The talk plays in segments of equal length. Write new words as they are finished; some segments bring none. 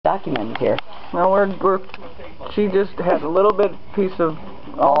documented here. No, she just had a little bit piece of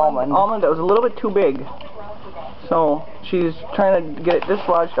almond that was a little bit too big. So she's trying to get it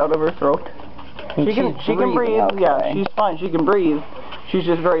dislodged out of her throat. She can breathe. Okay. Yeah, she's fine. She can breathe. She's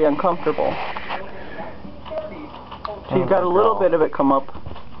just very uncomfortable. She's got a little bit of it come up.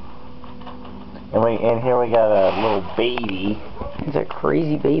 And here we got a little baby. It's a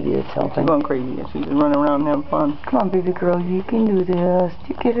crazy baby that's helping. She's going crazy. She's running around and having fun. Come on, baby girl, you can do this.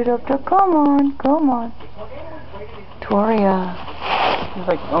 You get it up there. Come on, come on. Victoria. She's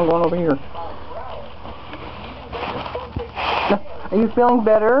like, I'm going over here. Are you feeling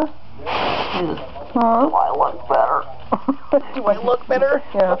better? Huh? Do I look better? Do I look better?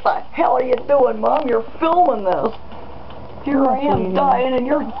 Yeah. What the hell are you doing, Mom? You're filming this. Here I am dying and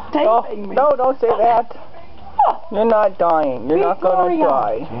you're taping me. No, don't say that. You're not dying. You're not going to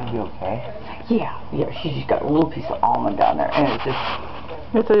die. She's gonna be okay. Yeah, she's just got a little piece of almond down there, and it's just...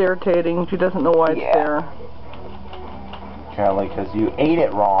 It's irritating. She doesn't know why it's there. Apparently, because you ate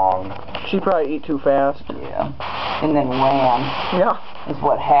it wrong. She probably ate too fast. Yeah. And then ran. Yeah. Is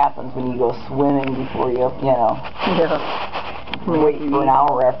what happens when you go swimming before you know. Yeah. Wait for an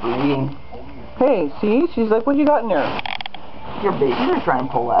hour after eating. Hey, see? She's like, what you got in there? Your baby, you're trying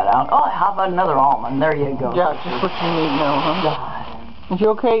to pull that out. Oh, how about another almond? There you go. Yeah, just what you need now, huh? God. Is she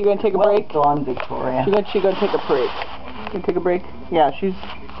okay? You gonna take a break? Well done, Victoria. She gonna take a break. You take a break? Yeah, I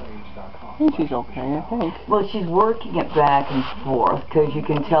think she's okay, I think. Well, she's working it back and forth because you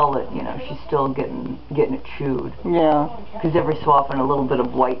can tell that, you know, she's still getting it chewed. Yeah. Because every so often a little bit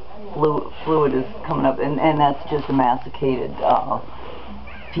of white fluid is coming up, and that's just a masticated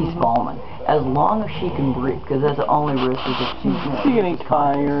piece of almond. As long as she can breathe, because that's the only risk is if she's getting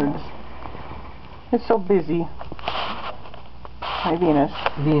tired. It's so busy. Hi, Venus.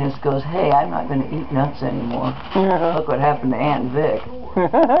 Venus goes, hey, I'm not going to eat nuts anymore. Yeah. Look what happened to Aunt Vic.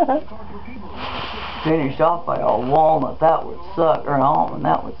 Finished off by a walnut, that would suck, or an almond,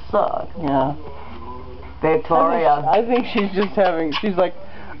 that would suck. Yeah. Victoria. I think she's just she's like,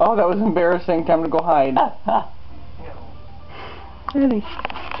 oh, that was embarrassing, time to go hide. Really?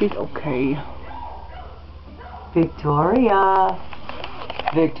 She's okay. Victoria.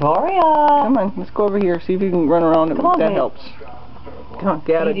 Victoria. Come on, let's go over here, see if you can run around. Come on, that babe. helps. Come on,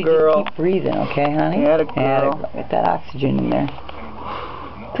 get a girl. Keep breathing, okay, honey? Get a girl. Get that oxygen in there.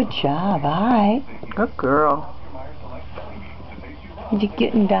 Good job, alright. Good girl. Are you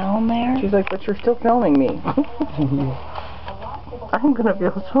getting down there? She's like, but you're still filming me. I'm gonna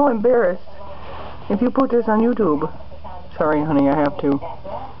feel so embarrassed if you put this on YouTube. Sorry, honey, I have to.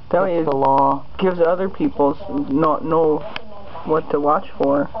 That way the law gives other people not know what to watch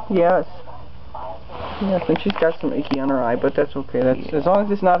for. Yes. Yes, and she's got some icky on her eye, but that's okay. That's as long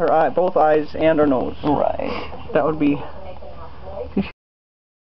as it's not her eye, both eyes and her nose. Right. That would be